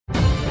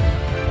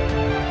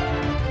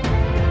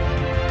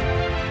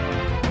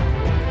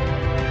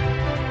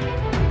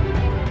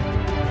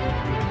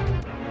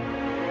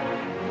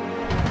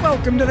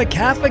Welcome to the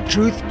Catholic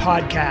Truth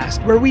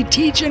Podcast, where we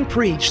teach and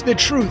preach the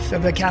truth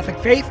of the Catholic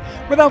faith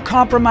without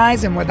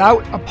compromise and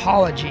without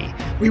apology.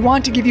 We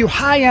want to give you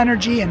high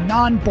energy and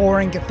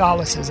non-boring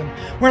Catholicism,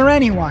 where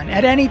anyone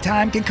at any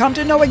time can come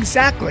to know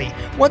exactly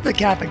what the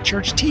Catholic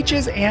Church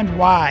teaches and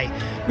why.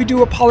 We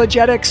do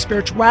apologetics,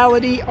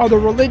 spirituality, other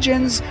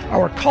religions,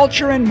 our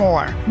culture, and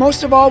more.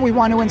 Most of all, we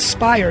want to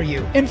inspire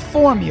you,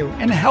 inform you,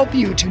 and help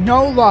you to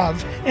know,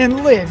 love,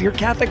 and live your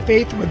Catholic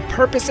faith with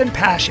purpose and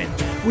passion.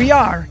 We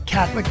are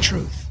Catholic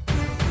Truth.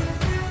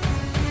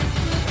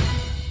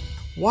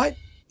 What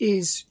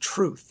is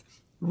truth?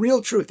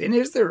 Real truth. And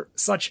is there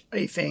such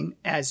a thing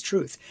as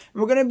truth?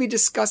 And we're going to be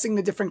discussing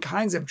the different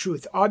kinds of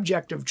truth,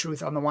 objective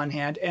truth on the one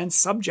hand and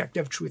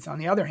subjective truth on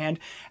the other hand,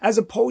 as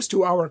opposed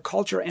to our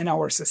culture and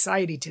our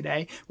society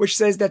today, which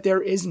says that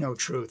there is no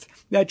truth,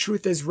 that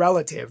truth is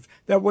relative,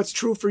 that what's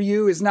true for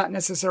you is not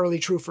necessarily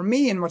true for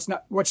me, and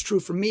what's true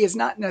for me is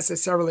not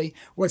necessarily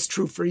what's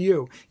true for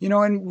you. You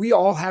know, and we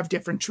all have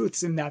different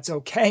truths, and that's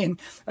okay.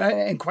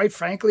 And quite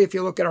frankly, if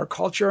you look at our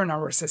culture and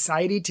our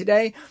society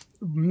today,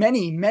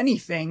 many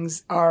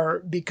things are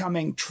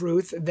becoming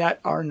truth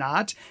that are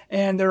not.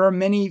 And there are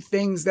many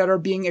things that are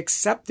being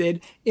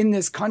accepted in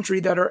this country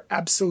that are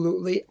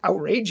absolutely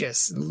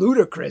outrageous,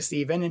 ludicrous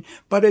even.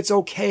 But it's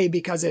okay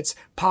because it's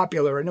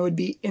popular, and it would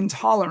be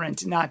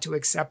intolerant not to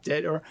accept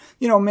it, or,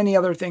 you know, many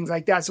other things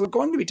like that. So we're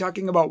going to be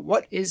talking about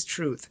what is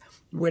truth.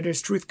 Where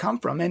does truth come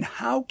from? And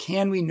how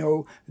can we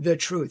know the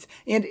truth?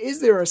 And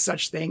is there a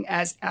such thing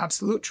as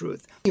absolute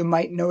truth? You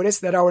might notice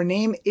that our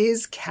name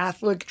is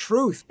Catholic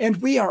Truth,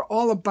 and we are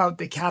all about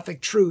the Catholic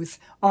truth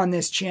on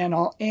this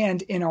channel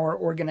and in our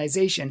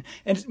organization.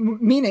 And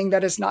meaning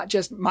that it's not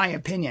just my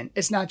opinion.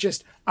 It's not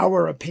just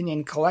our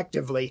opinion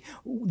collectively.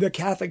 The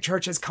Catholic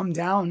Church has come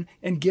down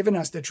and given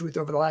us the truth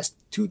over the last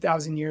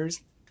 2,000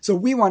 years. So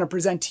we want to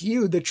present to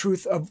you the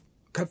truth of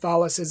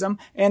Catholicism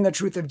and the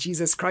truth of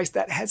Jesus Christ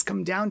that has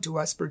come down to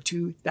us for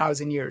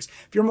 2,000 years.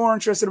 If you're more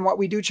interested in what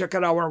we do, check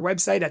out our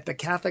website at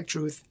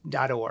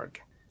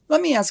thecatholictruth.org.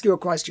 Let me ask you a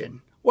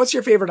question. What's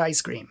your favorite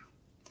ice cream?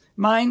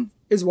 Mine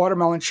is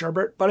watermelon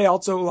sherbet, but I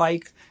also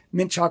like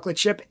mint chocolate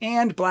chip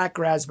and black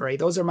raspberry.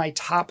 Those are my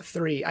top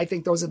three. I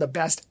think those are the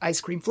best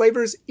ice cream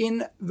flavors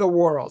in the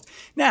world.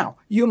 Now,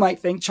 you might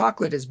think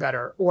chocolate is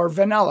better, or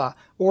vanilla,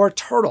 or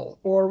turtle,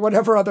 or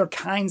whatever other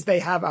kinds they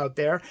have out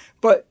there,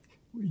 but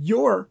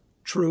your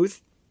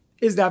truth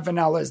is that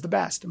vanilla is the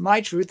best. My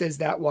truth is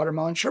that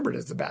watermelon sherbet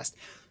is the best.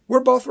 We're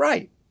both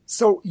right.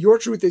 So your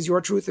truth is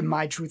your truth and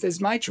my truth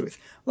is my truth.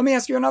 Let me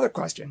ask you another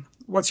question.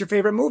 What's your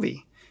favorite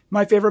movie?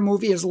 My favorite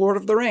movie is Lord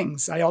of the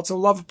Rings. I also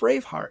love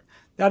Braveheart.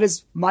 That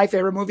is my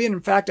favorite movie. And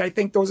in fact, I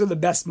think those are the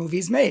best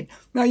movies made.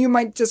 Now, you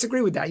might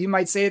disagree with that. You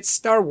might say it's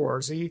Star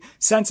Wars, or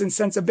Sense and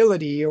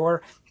Sensibility,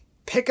 or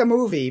pick a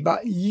movie,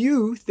 but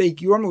you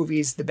think your movie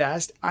is the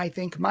best. I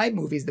think my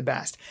movie is the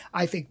best.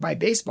 I think my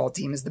baseball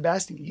team is the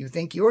best. You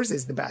think yours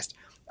is the best.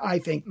 I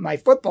think my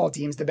football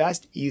team's the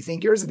best. You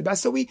think yours is the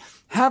best. So we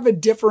have a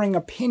differing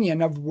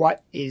opinion of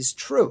what is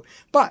true.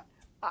 But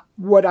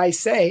what I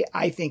say,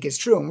 I think is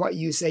true, and what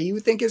you say you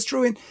think is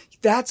true. And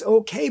that's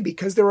okay,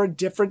 because there are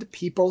different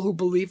people who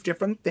believe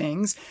different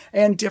things,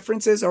 and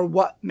differences are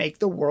what make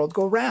the world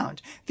go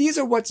round. These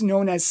are what's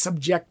known as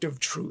subjective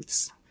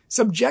truths.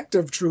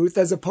 Subjective truth,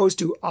 as opposed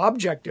to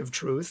objective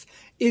truth,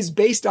 is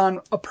based on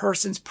a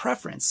person's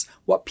preference,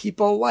 what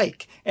people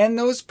like. And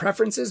those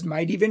preferences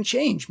might even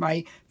change.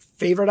 My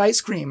favorite ice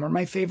cream or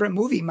my favorite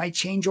movie might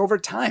change over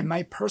time.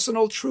 My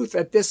personal truth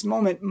at this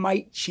moment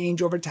might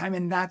change over time,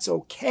 and that's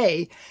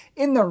okay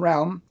in the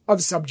realm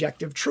of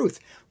subjective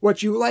truth.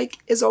 What you like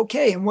is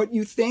okay, and what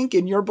you think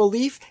and your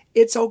belief,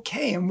 it's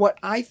okay. And what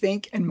I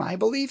think and my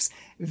beliefs,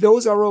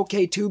 those are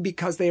okay too,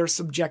 because they are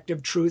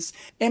subjective truths,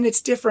 and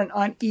it's different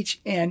on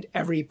each and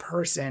every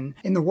person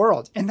in the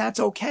world, and that's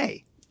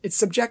okay. It's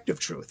subjective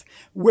truth.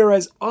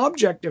 Whereas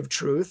objective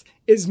truth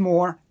is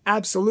more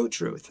absolute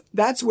truth.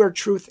 That's where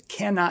truth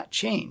cannot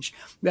change.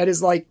 That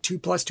is like 2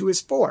 + 2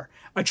 is 4.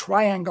 A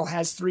triangle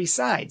has 3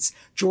 sides.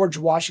 George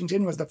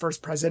Washington was the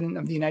first president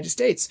of the United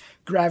States.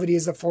 Gravity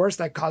is a force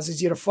that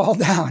causes you to fall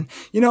down.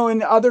 You know,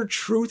 and other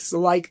truths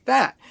like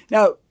that.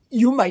 Now,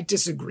 you might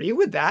disagree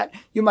with that.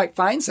 You might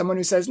find someone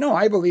who says, no,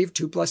 I believe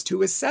 2 +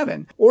 2 is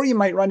 7. Or you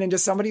might run into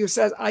somebody who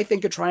says, I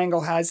think a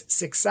triangle has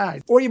 6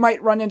 sides. Or you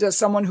might run into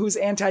someone who's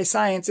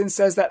anti-science and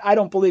says that I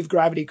don't believe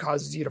gravity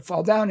causes you to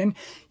fall down. And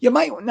you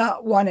might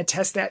not want to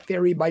test that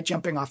theory by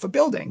jumping off a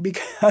building,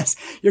 because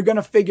you're going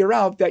to figure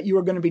out that you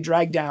are going to be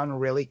dragged down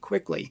really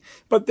quickly.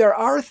 But there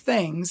are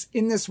things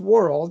in this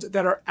world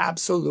that are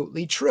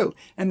absolutely true,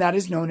 and that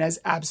is known as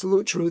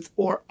absolute truth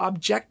or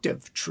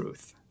objective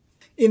truth.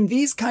 In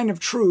these kind of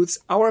truths,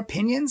 our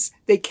opinions,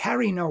 they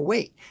carry no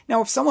weight.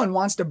 Now, if someone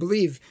wants to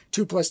believe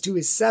 2 + 2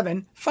 is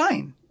 7,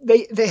 fine.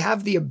 They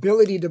have the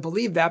ability to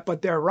believe that,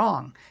 but they're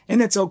wrong.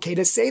 And it's okay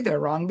to say they're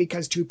wrong,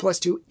 because 2 +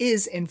 2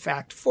 is in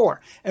fact 4,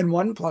 and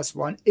 1 +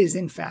 1 is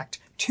in fact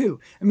 2.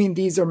 I mean,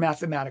 these are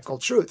mathematical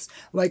truths.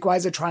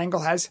 Likewise, a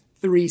triangle has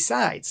 3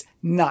 sides,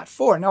 not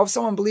 4. Now, if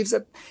someone believes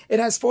that it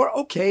has 4,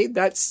 okay,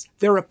 that's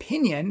their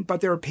opinion,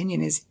 but their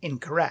opinion is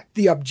incorrect.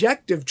 The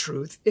objective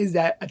truth is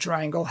that a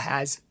triangle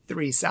has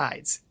 3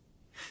 sides.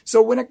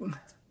 So when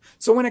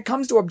it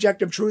comes to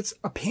objective truths,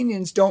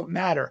 opinions don't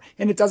matter.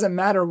 And it doesn't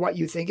matter what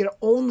you think. It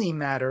only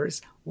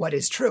matters what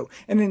is true.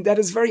 And that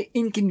is very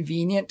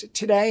inconvenient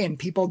today, and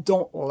people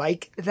don't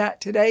like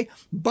that today.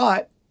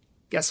 But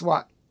guess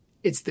what?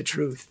 It's the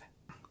truth.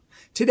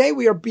 Today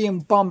we are being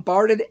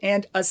bombarded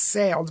and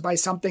assailed by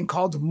something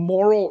called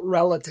moral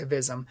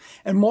relativism.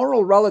 And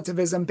moral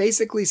relativism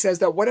basically says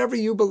that whatever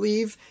you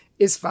believe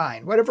is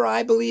fine. Whatever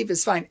I believe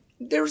is fine.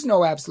 There's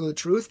no absolute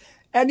truth.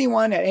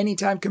 Anyone at any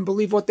time can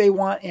believe what they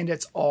want, and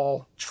it's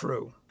all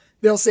true.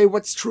 They'll say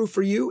what's true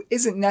for you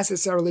isn't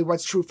necessarily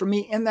what's true for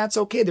me, and that's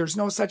okay. There's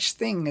no such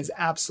thing as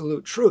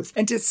absolute truth.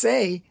 And to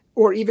say,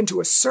 or even to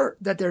assert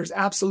that there's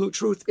absolute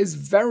truth is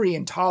very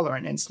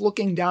intolerant, and it's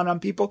looking down on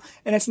people,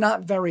 and it's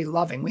not very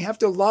loving. We have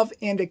to love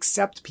and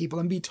accept people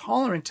and be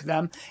tolerant to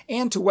them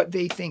and to what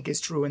they think is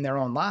true in their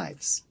own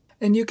lives.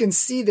 And you can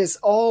see this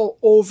all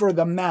over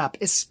the map,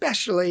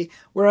 especially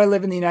where I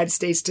live in the United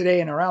States today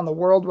and around the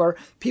world, where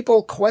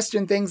people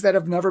question things that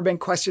have never been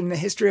questioned in the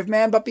history of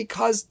man. But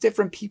because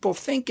different people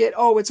think it,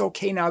 it's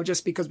okay now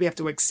just because we have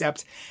to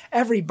accept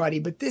everybody.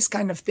 But this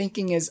kind of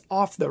thinking is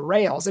off the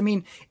rails. I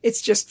mean,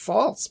 it's just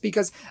false,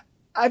 because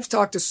I've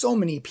talked to so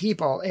many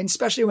people, and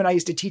especially when I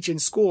used to teach in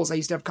schools, I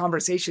used to have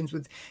conversations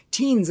with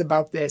teens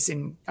about this,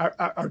 and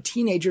our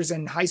teenagers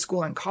in high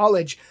school and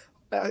college.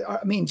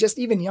 Just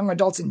even young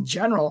adults in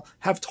general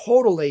have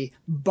totally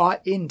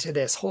bought into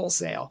this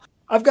wholesale.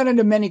 I've gone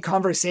into many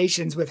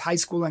conversations with high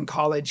school and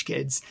college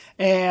kids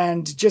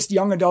and just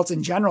young adults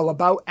in general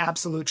about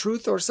absolute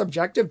truth or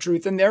subjective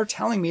truth, and they're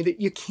telling me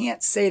that you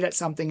can't say that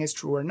something is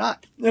true or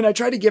not. And I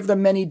try to give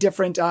them many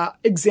different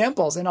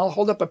examples, and I'll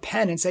hold up a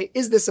pen and say,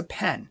 is this a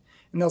pen?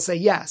 And they'll say,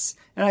 yes.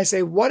 And I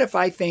say, what if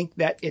I think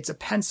that it's a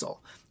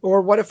pencil?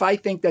 Or what if I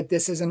think that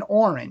this is an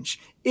orange?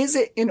 Is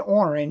it an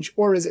orange,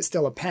 or is it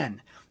still a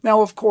pen?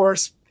 Now, of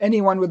course,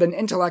 anyone with an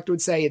intellect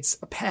would say it's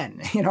a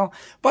pen,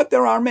 but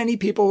there are many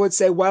people who would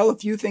say, well,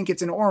 if you think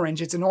it's an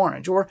orange, it's an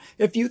orange. Or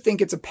if you think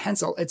it's a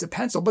pencil, it's a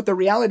pencil. But the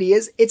reality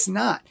is it's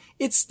not.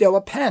 It's still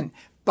a pen.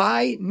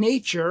 By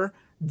nature,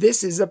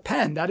 this is a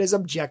pen. That is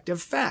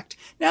objective fact.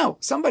 Now,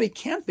 somebody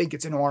can think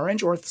it's an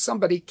orange, or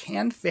somebody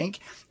can think,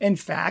 in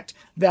fact,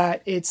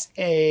 that it's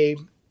a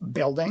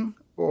building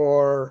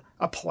or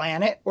a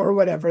planet or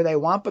whatever they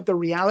want. But the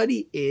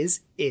reality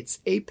is it's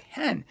a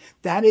pen.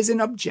 That is an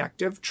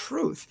objective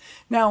truth.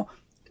 Now,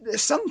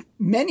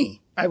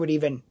 many, I would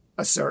even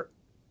assert,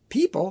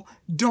 people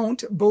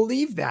don't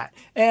believe that.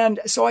 And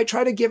so I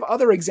try to give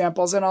other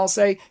examples, and I'll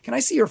say, can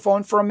I see your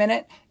phone for a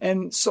minute?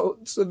 And so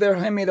they'll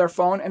hand me their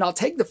phone, and I'll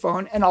take the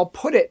phone and I'll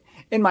put it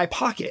in my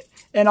pocket,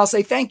 and I'll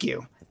say, thank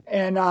you.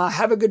 And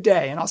have a good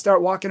day. And I'll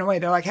start walking away.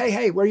 They're like,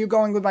 hey, where are you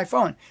going with my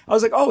phone? I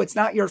was like, it's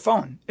not your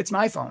phone. It's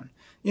my phone.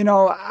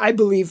 I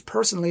believe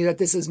personally that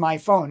this is my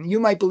phone. You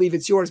might believe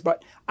it's yours,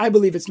 but I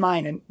believe it's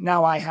mine, and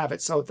now I have it.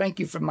 So thank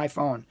you for my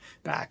phone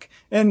back.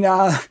 And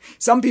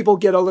some people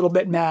get a little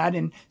bit mad,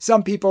 and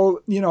some people,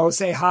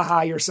 say,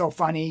 haha, you're so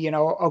funny.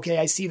 Okay,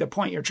 I see the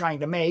point you're trying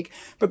to make.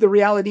 But the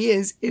reality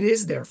is, it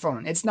is their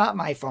phone. It's not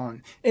my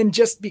phone. And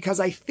just because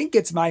I think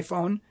it's my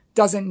phone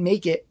doesn't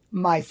make it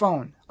my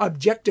phone.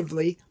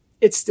 Objectively,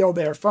 it's still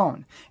their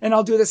phone. And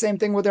I'll do the same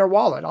thing with their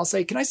wallet. I'll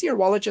say, can I see your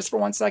wallet just for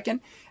 1 second?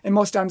 And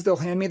most times they'll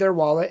hand me their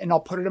wallet, and I'll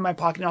put it in my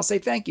pocket, and I'll say,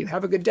 thank you,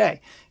 have a good day.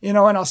 And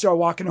I'll start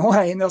walking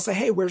away, and they'll say,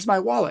 hey, where's my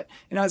wallet?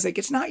 And I was like,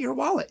 it's not your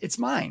wallet, it's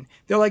mine.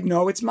 They're like,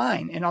 no, it's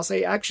mine. And I'll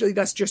say, actually,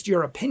 that's just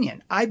your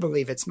opinion. I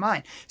believe it's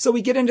mine. So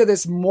we get into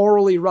this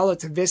morally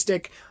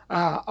relativistic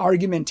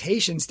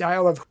argumentation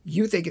style of,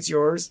 you think it's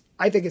yours,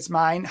 I think it's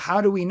mine. How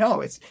do we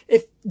know?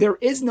 If there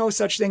is no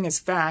such thing as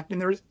fact,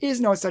 and there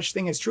is no such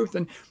thing as truth,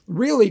 and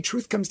really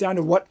truth comes down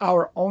to what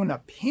our own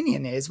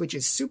opinion is, which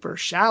is super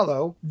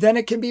shallow, then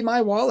it can be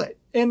my wallet.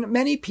 And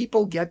many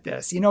people get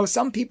this.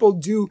 Some people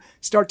do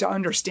start to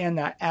understand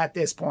that at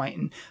this point.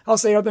 And I'll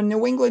say, are the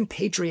New England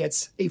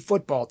Patriots a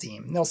football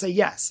team? And they'll say,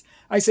 yes.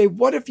 I say,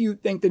 what if you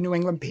think the New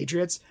England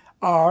Patriots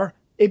are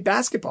a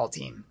basketball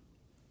team?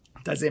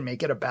 Does it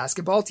make it a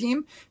basketball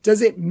team?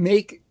 Does it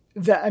make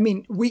that?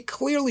 We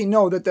clearly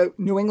know that the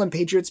New England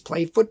Patriots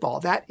play football.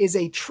 That is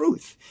a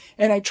truth.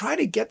 And I try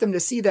to get them to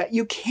see that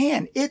you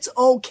can. It's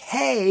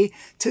okay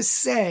to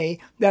say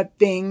that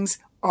things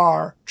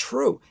are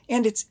true.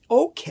 And it's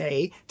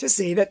okay to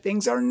say that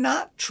things are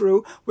not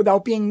true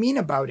without being mean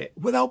about it,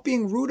 without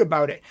being rude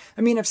about it.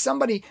 If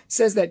somebody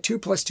says that 2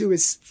 + 2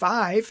 is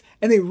 5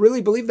 and they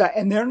really believe that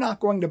and they're not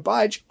going to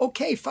budge,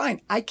 okay, fine.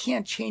 I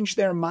can't change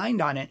their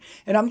mind on it.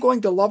 And I'm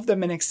going to love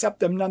them and accept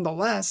them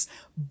nonetheless.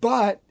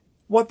 But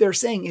what they're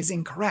saying is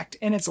incorrect.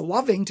 And it's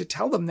loving to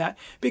tell them that,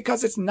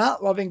 because it's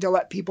not loving to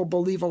let people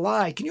believe a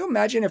lie. Can you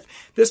imagine if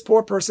this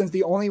poor person's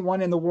the only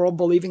one in the world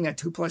believing that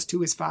 2 +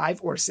 2 is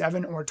 5 or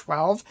 7 or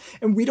 12,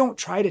 and we don't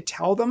try to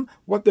tell them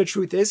what the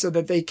truth is so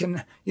that they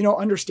can,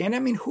 understand?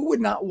 Who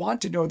would not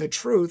want to know the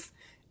truth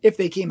if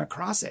they came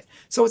across it.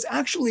 So it's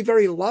actually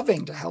very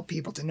loving to help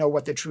people to know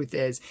what the truth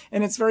is.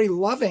 And it's very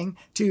loving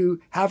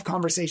to have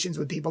conversations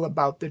with people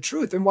about the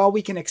truth. And while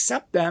we can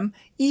accept them,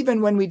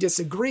 even when we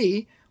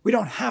disagree, we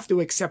don't have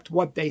to accept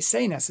what they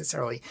say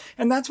necessarily.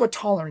 And that's what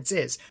tolerance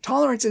is.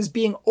 Tolerance is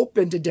being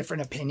open to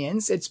different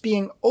opinions. It's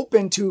being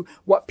open to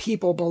what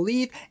people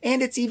believe.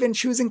 And it's even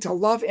choosing to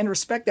love and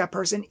respect that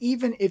person,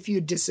 even if you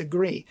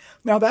disagree.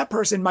 Now, that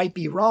person might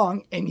be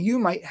wrong and you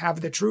might have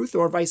the truth,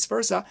 or vice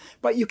versa,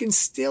 but you can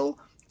still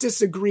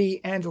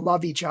disagree and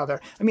love each other.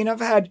 I mean,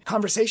 I've had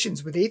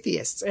conversations with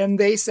atheists and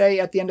they say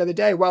at the end of the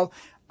day, well,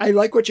 I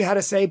like what you had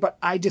to say, but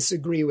I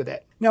disagree with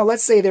it. Now,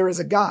 let's say there is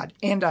a God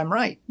and I'm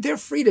right. They're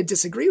free to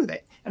disagree with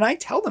it. And I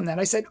tell them that.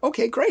 I said,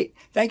 okay, great.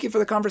 Thank you for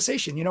the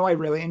conversation. I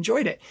really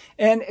enjoyed it.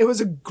 And it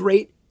was a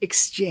great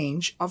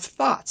exchange of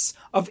thoughts,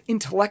 of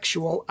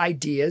intellectual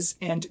ideas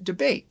and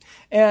debate.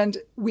 And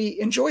we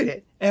enjoyed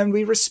it and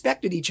we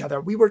respected each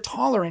other. We were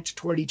tolerant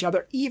toward each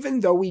other, even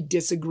though we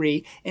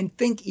disagree and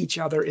think each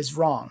other is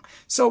wrong.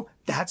 So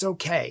that's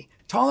okay.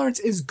 Tolerance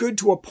is good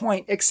to a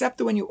point,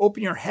 except when you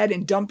open your head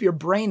and dump your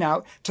brain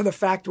out to the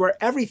fact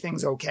where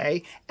everything's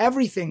okay,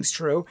 everything's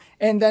true,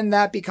 and then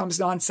that becomes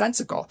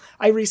nonsensical.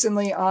 I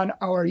recently on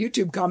our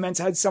YouTube comments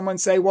had someone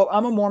say, well,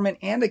 I'm a Mormon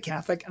and a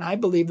Catholic, and I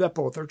believe that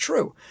both are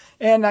true.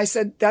 And I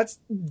said, that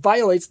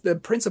violates the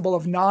principle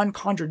of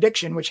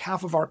non-contradiction, which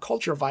half of our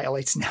culture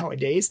violates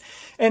nowadays.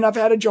 And I've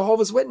had a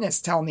Jehovah's Witness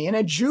tell me, and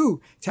a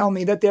Jew tell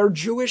me that they're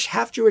Jewish,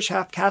 half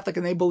Catholic,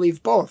 and they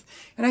believe both.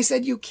 And I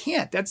said, you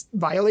can't. That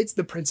violates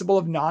the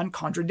principle of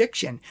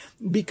non-contradiction,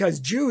 because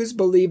Jews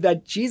believe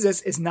that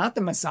Jesus is not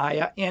the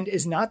Messiah and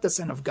is not the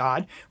Son of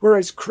God,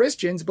 whereas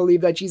Christians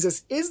believe that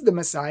Jesus is the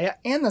Messiah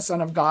and the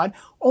Son of God.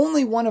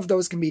 Only one of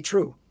those can be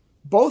true.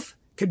 Both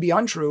could be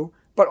untrue,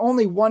 but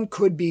only one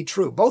could be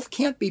true. Both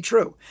can't be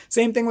true.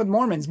 Same thing with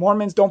Mormons.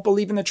 Mormons don't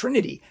believe in the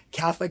Trinity.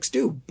 Catholics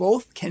do.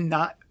 Both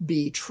cannot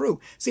be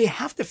true. So you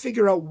have to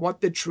figure out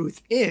what the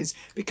truth is,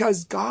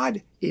 because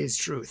God is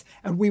truth.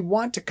 And we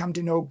want to come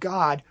to know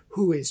God,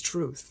 who is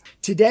truth.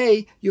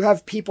 Today, you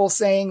have people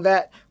saying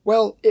that,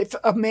 well, if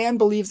a man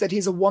believes that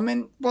he's a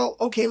woman, well,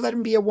 okay, let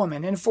him be a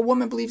woman. And if a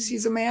woman believes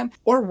he's a man,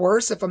 or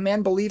worse, if a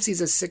man believes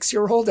he's a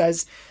 6-year-old,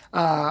 as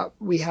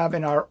we have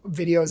in our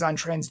videos on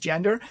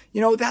transgender,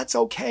 that's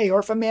okay. Or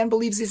if a man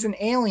believes he's an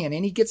alien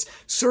and he gets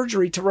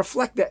surgery to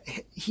reflect that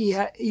he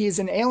is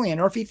an alien,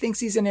 or if he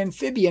thinks he's an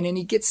amphibian and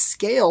he gets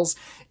scales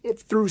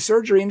through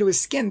surgery into his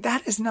skin,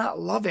 that is not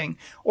loving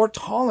or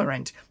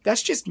tolerant.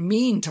 That's just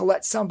mean to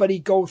let somebody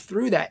go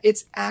through that.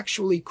 It's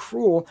actually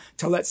cruel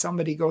to let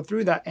somebody go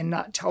through that and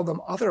not tell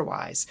them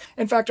otherwise.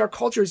 In fact, our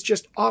culture is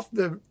just off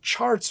the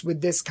charts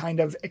with this kind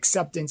of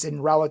acceptance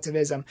and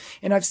relativism.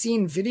 And I've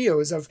seen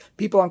videos of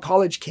people on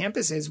college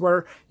campuses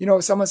where,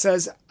 someone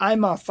says,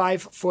 I'm a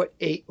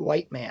 5'8"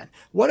 white man.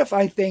 What if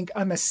I think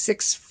I'm a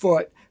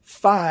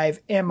 6'5"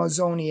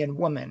 Amazonian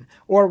woman?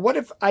 Or what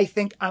if I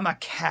think I'm a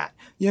cat,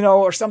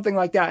 or something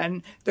like that?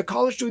 And the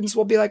college students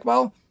will be like,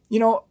 well,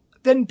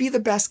 then be the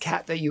best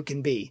cat that you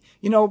can be.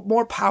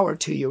 More power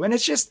to you. And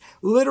it's just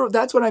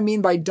that's what I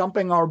mean by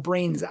dumping our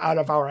brains out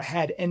of our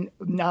head and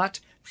not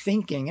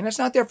thinking. And it's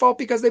not their fault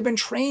because they've been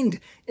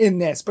trained in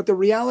this. But the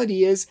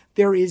reality is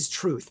there is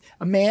truth.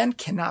 A man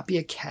cannot be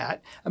a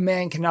cat. A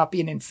man cannot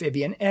be an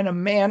amphibian. And a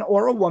man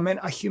or a woman,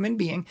 a human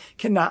being,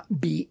 cannot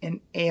be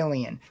an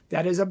alien.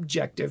 That is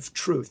objective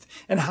truth.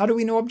 And how do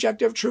we know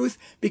objective truth?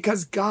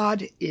 Because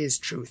God is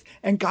truth.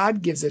 And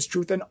God gives us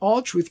truth. And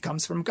all truth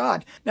comes from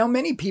God. Now,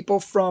 many people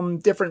from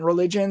different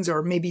religions,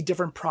 or maybe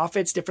different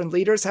prophets, different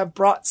leaders, have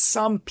brought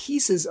some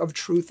pieces of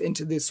truth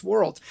into this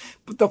world.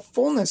 But the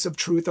fullness of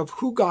truth of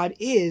who God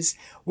is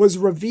was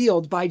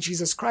revealed by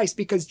Jesus Christ,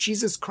 because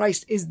Jesus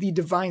Christ is the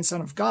divine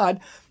Son of God,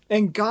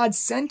 and God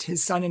sent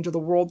his Son into the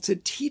world to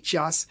teach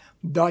us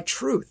the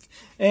truth.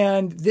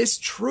 And this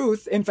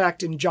truth, in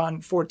fact, in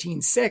John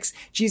 14:6,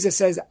 Jesus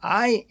says,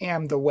 I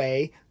am the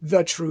way,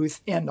 the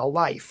truth, and the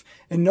life.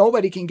 And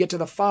nobody can get to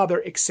the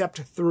Father except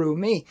through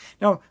me.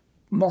 Now,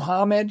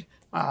 Muhammad,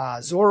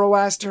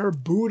 Zoroaster,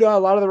 Buddha, a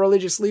lot of the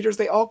religious leaders,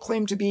 they all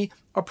claim to be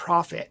a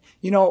prophet,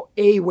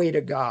 a way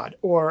to God,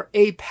 or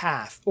a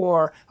path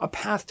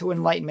to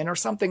enlightenment, or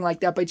something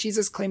like that. But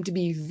Jesus claimed to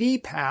be the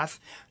path,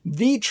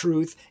 the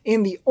truth,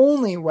 and the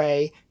only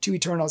way to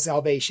eternal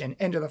salvation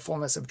and to the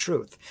fullness of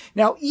truth.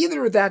 Now,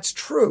 either that's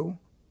true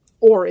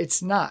or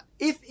it's not.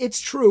 If it's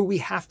true, we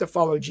have to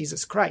follow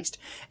Jesus Christ.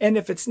 And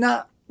if it's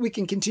not, we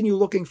can continue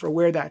looking for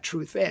where that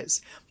truth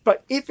is.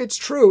 But if it's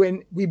true,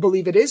 and we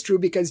believe it is true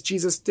because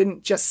Jesus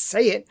didn't just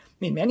say it,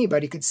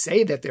 anybody could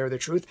say that they're the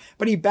truth,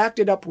 but he backed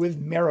it up with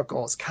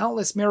miracles,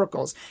 countless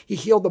miracles. He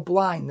healed the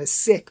blind, the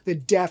sick, the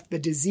deaf, the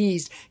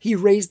diseased. He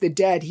raised the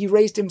dead. He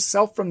raised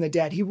himself from the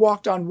dead. He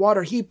walked on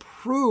water. He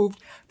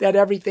proved that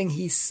everything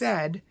he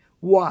said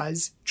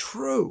was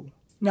true.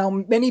 Now,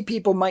 many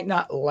people might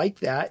not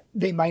like that.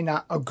 They might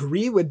not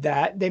agree with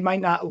that. They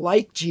might not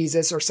like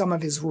Jesus or some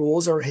of his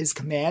rules or his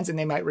commands, and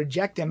they might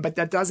reject him, but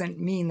that doesn't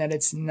mean that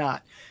it's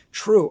not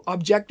true.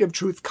 Objective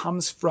truth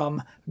comes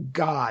from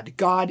God.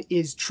 God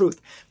is truth.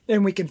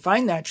 And we can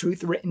find that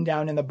truth written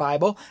down in the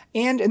Bible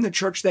and in the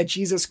church that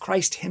Jesus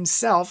Christ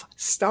himself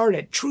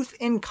started. Truth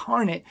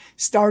incarnate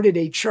started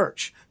a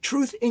church.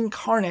 Truth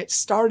incarnate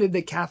started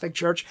the Catholic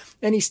Church,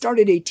 and he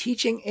started a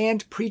teaching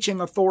and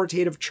preaching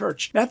authoritative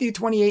church. Matthew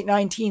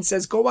 28:19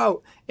 says, "Go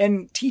out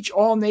and teach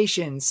all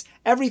nations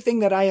everything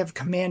that I have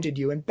commanded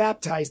you, and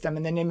baptize them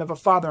in the name of the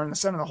Father and the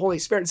Son and the Holy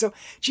Spirit." And so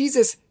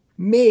Jesus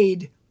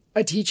made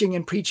a teaching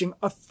and preaching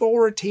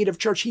authoritative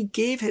church. He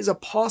gave his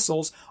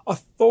apostles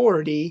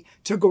authority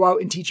to go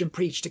out and teach and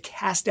preach, to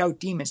cast out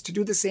demons, to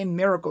do the same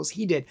miracles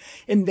he did.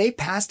 And they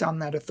passed on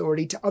that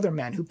authority to other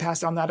men, who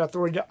passed on that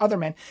authority to other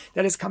men.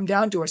 That has come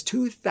down to us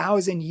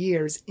 2,000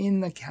 years in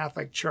the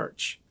Catholic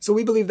Church. So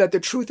we believe that the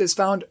truth is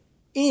found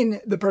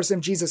in the person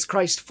of Jesus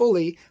Christ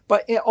fully,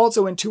 but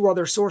also in two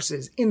other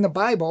sources: in the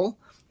Bible,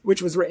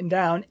 which was written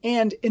down,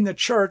 and in the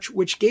church,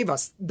 which gave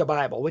us the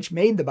Bible, which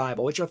made the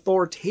Bible, which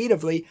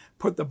authoritatively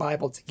put the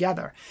Bible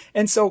together.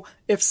 And so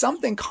if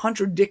something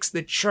contradicts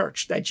the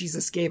church that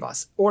Jesus gave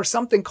us, or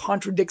something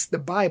contradicts the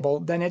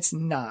Bible, then it's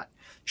not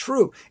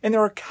true. And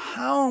there are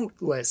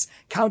countless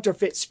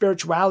counterfeit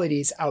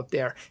spiritualities out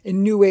there,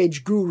 and New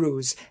Age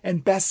gurus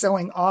and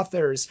best-selling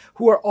authors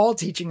who are all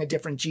teaching a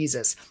different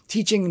Jesus,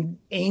 teaching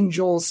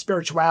angel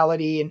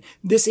spirituality, and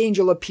this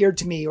angel appeared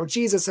to me, or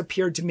Jesus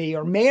appeared to me,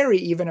 or Mary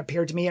even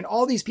appeared to me, and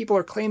all these people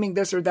are claiming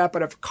this or that.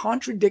 But if it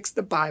contradicts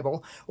the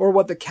Bible or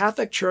what the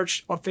Catholic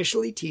Church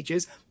officially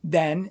teaches,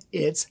 then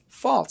it's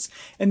false.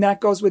 And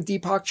that goes with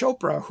Deepak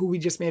Chopra, who we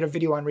just made a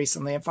video on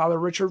recently, and Father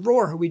Richard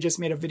Rohr, who we just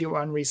made a video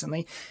on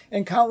recently,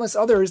 and countless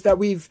others that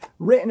we've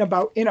written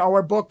about in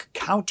our book,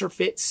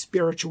 Counterfeit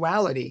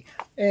Spirituality.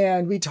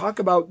 And we talk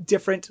about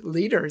different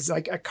leaders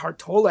like Eckhart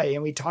Tolle,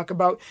 and we talk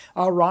about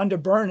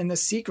Rhonda Byrne in The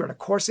Secret, A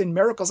Course in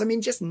Miracles. I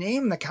mean, just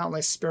name the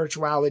countless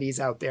spiritualities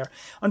out there.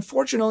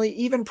 Unfortunately,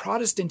 even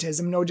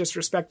Protestantism, no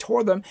disrespect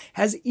toward them,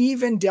 has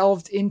even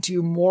delved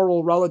into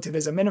moral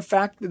relativism. And in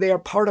fact, they are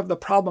part of the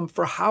problem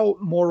for how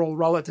moral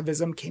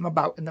relativism came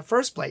about in the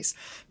first place.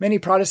 Many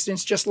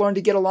Protestants just learn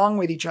to get along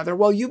with each other.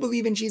 Well, you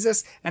believe in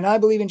Jesus, and I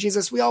believe in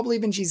Jesus. We all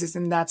believe in Jesus,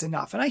 and that's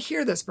enough. And I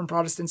hear this from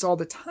Protestants all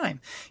the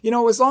time. You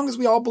know, as long as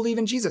we all believe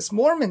in Jesus.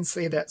 Mormons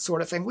say that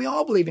sort of thing. We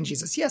all believe in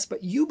Jesus. Yes,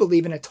 but you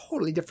believe in a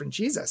totally different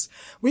Jesus.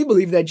 We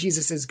believe that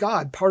Jesus is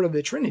God, part of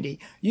the Trinity.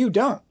 You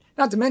don't.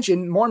 Not to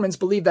mention, Mormons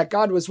believe that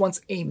God was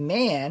once a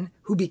man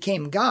who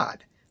became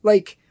God.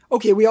 Like,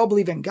 okay, we all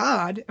believe in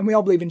God and we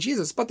all believe in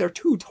Jesus, but they're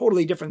two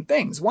totally different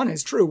things. One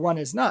is true, one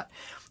is not.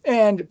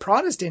 And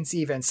Protestants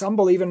even, some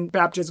believe in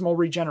baptismal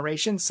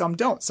regeneration, some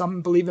don't.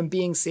 Some believe in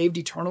being saved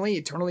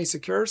eternally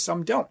secure,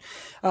 some don't.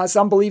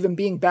 Some believe in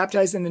being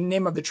baptized in the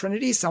name of the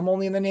Trinity, some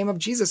only in the name of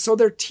Jesus. So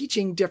they're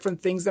teaching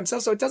different things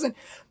themselves. So it doesn't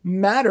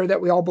matter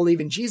that we all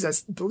believe in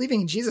Jesus.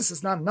 Believing in Jesus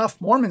is not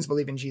enough. Mormons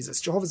believe in Jesus.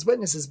 Jehovah's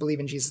Witnesses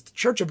believe in Jesus. The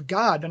Church of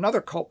God,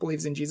 another cult,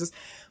 believes in Jesus.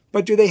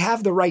 But do they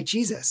have the right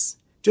Jesus?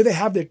 Do they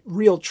have the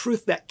real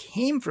truth that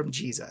came from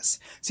Jesus?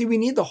 See, we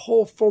need the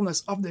whole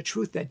fullness of the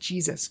truth that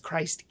Jesus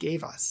Christ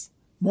gave us.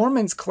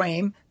 Mormons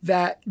claim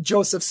that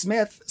Joseph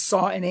Smith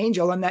saw an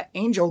angel and that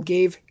angel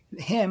gave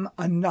him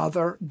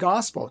another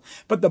gospel.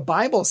 But the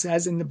Bible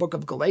says in the book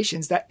of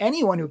Galatians that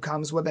anyone who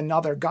comes with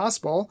another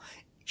gospel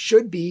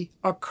should be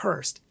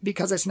accursed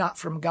because it's not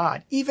from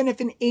God. Even if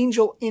an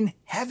angel in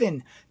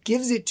heaven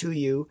gives it to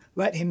you,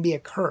 let him be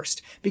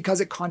accursed because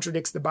it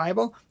contradicts the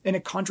Bible and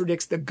it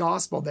contradicts the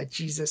gospel that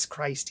Jesus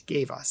Christ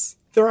gave us.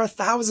 There are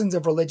thousands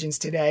of religions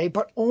today,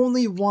 but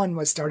only one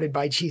was started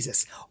by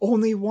Jesus.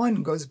 Only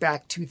one goes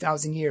back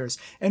 2,000 years,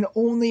 and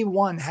only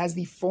one has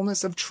the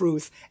fullness of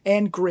truth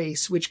and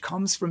grace which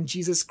comes from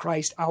Jesus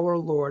Christ our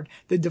Lord,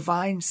 the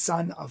divine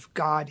Son of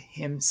God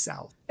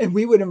himself. And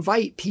we would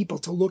invite people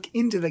to look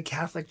into the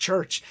Catholic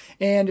Church.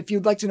 And if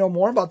you'd like to know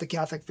more about the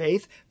Catholic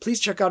faith, please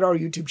check out our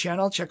YouTube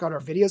channel, check out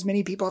our videos.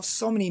 Many people have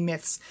so many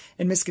myths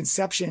and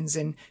misconceptions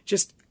and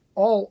just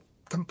all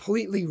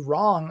completely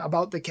wrong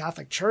about the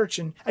Catholic Church.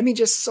 And I mean,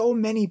 just so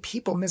many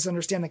people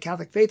misunderstand the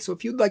Catholic faith. So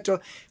if you'd like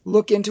to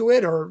look into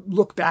it or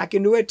look back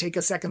into it, take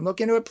a second look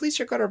into it, please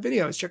check out our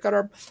videos, check out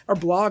our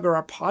blog or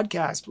our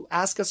podcast,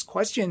 ask us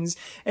questions,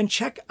 and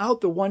check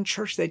out the one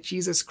church that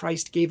Jesus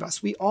Christ gave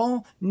us. We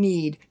all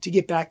need to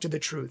get back to the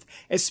truth,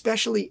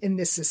 especially in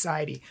this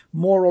society.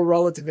 Moral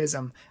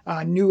relativism,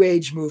 New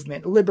Age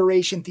movement,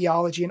 liberation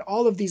theology, and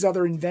all of these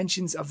other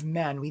inventions of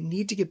men. We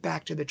need to get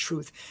back to the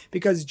truth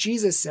because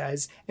Jesus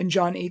says in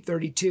John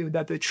 8:32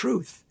 that the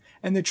truth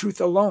and the truth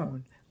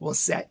alone will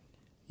set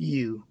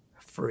you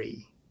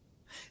free.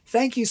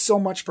 Thank you so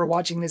much for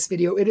watching this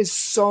video. It is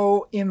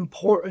so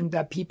important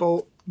that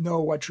people know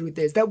what truth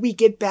is, that we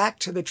get back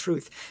to the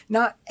truth.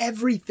 Not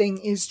everything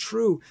is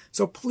true.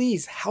 So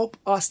please help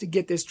us to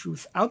get this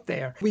truth out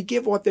there. We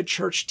give what the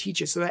church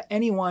teaches so that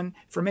anyone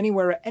from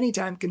anywhere at any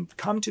time can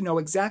come to know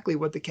exactly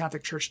what the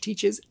Catholic Church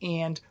teaches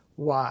and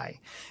why.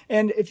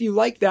 And if you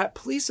like that,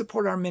 please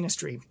support our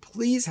ministry.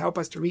 Please help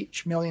us to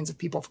reach millions of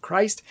people for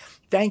Christ.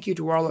 Thank you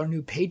to all our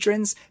new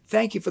patrons.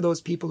 Thank you for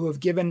those people who have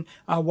given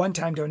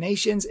one-time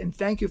donations. And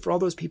thank you for all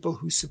those people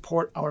who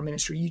support our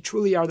ministry. You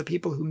truly are the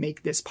people who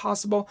make this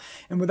possible.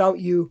 And without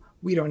you,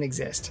 we don't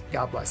exist.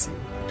 God bless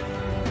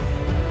you.